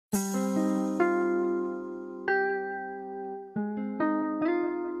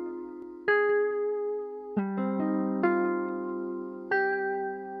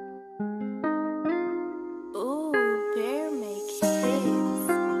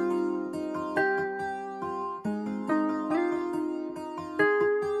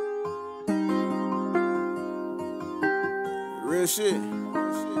Real shit.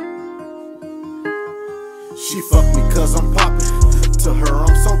 She fucked me cause I'm poppin'. To her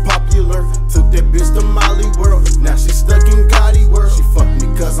I'm so popular. Took that bitch to Molly World. Now she stuck in GottiWorld. She fucked me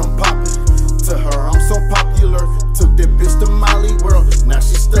cause I'm poppin'. To her I'm so popular. Took that bitch to Molly World. Now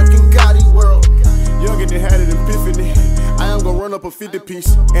she stuck in GottiWorld. Youngin' than had an epiphany. I am gon' run up a 50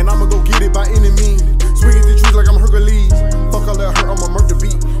 piece, and I'ma go get it by any means. Swinging the trees like I'm Hercules. Fuck all that hurt, I'ma murder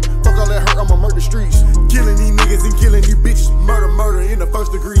beat. Fuck all that hurt, I'ma murder streets. Killing these niggas and killing these bitches. Murder in the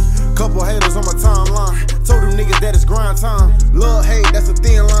first degree. Couple haters on my timeline. Told them niggas that it's grind time. Love, hate, that's a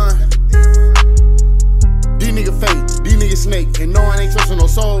thin line. These niggas fake, these niggas snake. And no, I ain't trusting no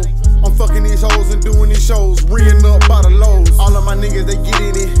soul. I'm fucking these hoes and doing these shows. Ringing up by the lows. All of my niggas, they get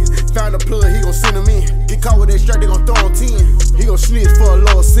in it. Found a plug, he gon' send him in. Get caught with that strap, they gon' throw him 10. He gon' snitch for a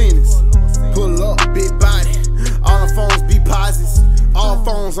lower sentence. Pull up, big body. All the phones be posits. All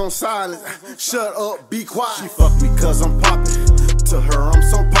phones on silent. Shut up, be quiet. She fucked me cause I'm poppin'. To her I'm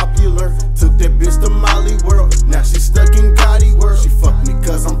so popular. Took that bitch to Molly World. Now she stuck in GottiWorld. She fucked me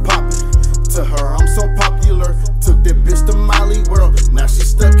cause I'm poppin'. To her I'm so popular. Took that bitch to Molly World. Now she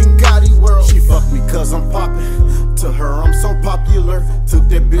stuck in GottiWorld. She fucked me cause I'm poppin'. To her I'm so popular. Took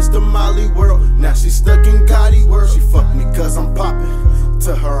that bitch to Molly World. Now she stuck in GottiWorld. She fucked me cause I'm poppin'.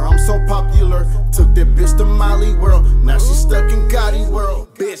 To her I'm so popular. Took that bitch to Molly World. Now she stuck in GottiWorld.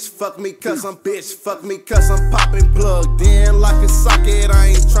 Bitch, fuck me cause I'm poppin'. Plugged in like a socket. I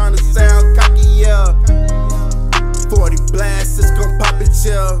ain't tryna sound cocky, yeah. 40 blasts, it's gon' pop it,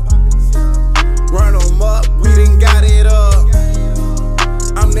 yeah. Run 'em up, we done got it up.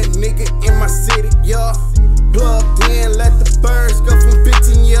 I'm that nigga in my city, yeah. Plugged in, let the birds go from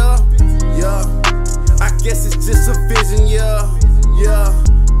 15, yeah. Yeah, I guess it's just a vision, yeah. Yeah,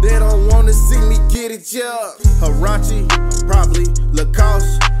 they don't wanna see me get it, yeah. Hirachi, probably,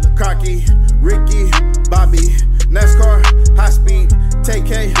 Lacoste, Cocky, Ricky, Bobby, NASCAR, high speed,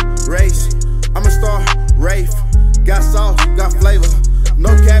 TK, race. I'm a star, Rafe, got sauce, got flavor. No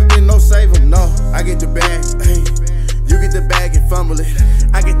captain, no saver, no. I get the bag, hey. You get the bag and fumble it.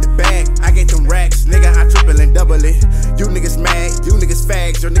 I get the bag, I get them racks. Nigga, I triple and double it. You niggas mad, you niggas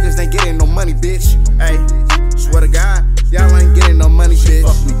fags. Your niggas ain't getting no money, bitch. Hey, swear to God, y'all ain't getting no money, bitch. She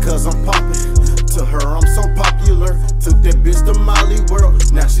fucked me cause I'm poppin'. To her I'm so popular. Took that bitch to Molly World.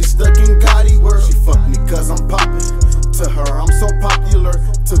 Now she stuck in GottiWorld. She fucked me cause I'm poppin'. To her I'm so popular.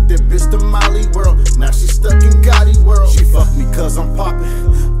 Took that bitch to Molly World. Now she stuck in GottiWorld. She fucked me cause I'm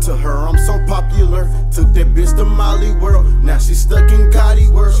poppin'. To her I'm so popular. Took that bitch to Molly World. Now she stuck in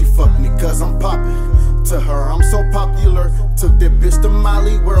GottiWorld. She fucked me cause I'm poppin'. To her I'm so popular. Took that bitch to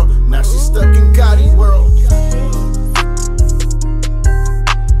Molly World. Now she